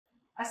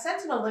A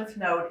sentinel lymph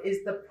node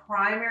is the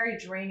primary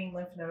draining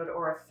lymph node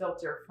or a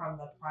filter from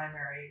the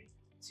primary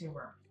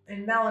tumor.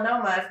 In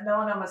melanoma, if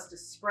melanoma is to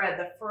spread,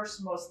 the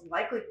first most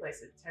likely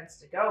place it tends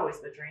to go is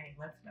the draining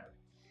lymph node.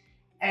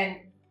 And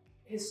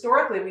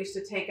historically, we used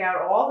to take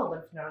out all the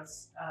lymph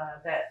nodes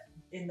that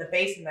in the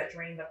basin that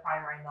drain the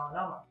primary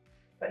melanoma.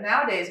 But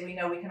nowadays, we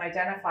know we can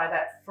identify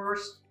that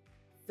first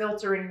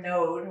filtering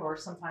node, or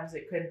sometimes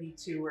it could be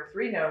 2 or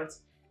 3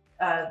 nodes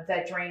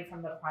that drain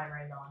from the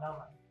primary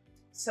melanoma.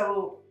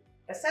 So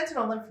a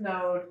sentinel lymph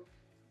node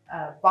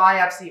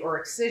biopsy or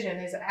excision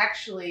is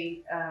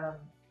actually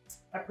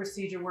a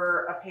procedure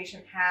where a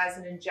patient has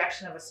an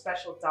injection of a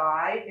special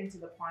dye into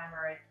the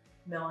primary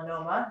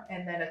melanoma,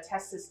 and then a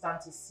test is done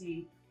to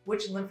see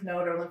which lymph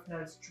node or lymph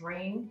nodes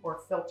drain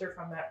or filter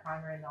from that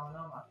primary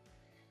melanoma.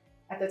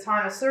 At the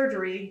time of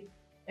surgery,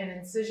 an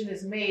incision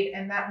is made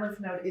and that lymph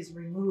node is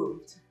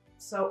removed.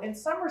 So in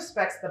some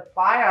respects, the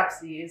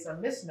biopsy is a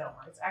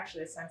misnomer. It's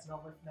actually a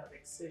sentinel lymph node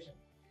excision.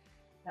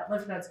 That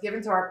lymph node is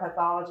given to our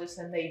pathologist,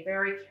 and they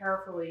very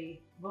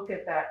carefully look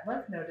at that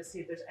lymph node to see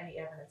if there's any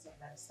evidence of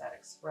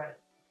metastatic spread.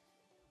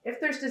 If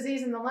there's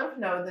disease in the lymph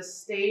node, the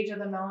stage of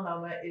the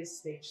melanoma is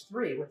stage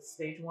 3, with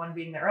stage 1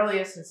 being the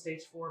earliest and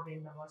stage 4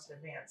 being the most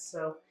advanced.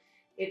 So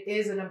it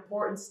is an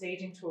important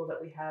staging tool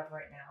that we have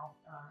right now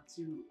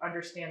to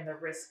understand the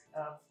risk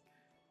of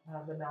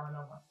the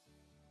melanoma.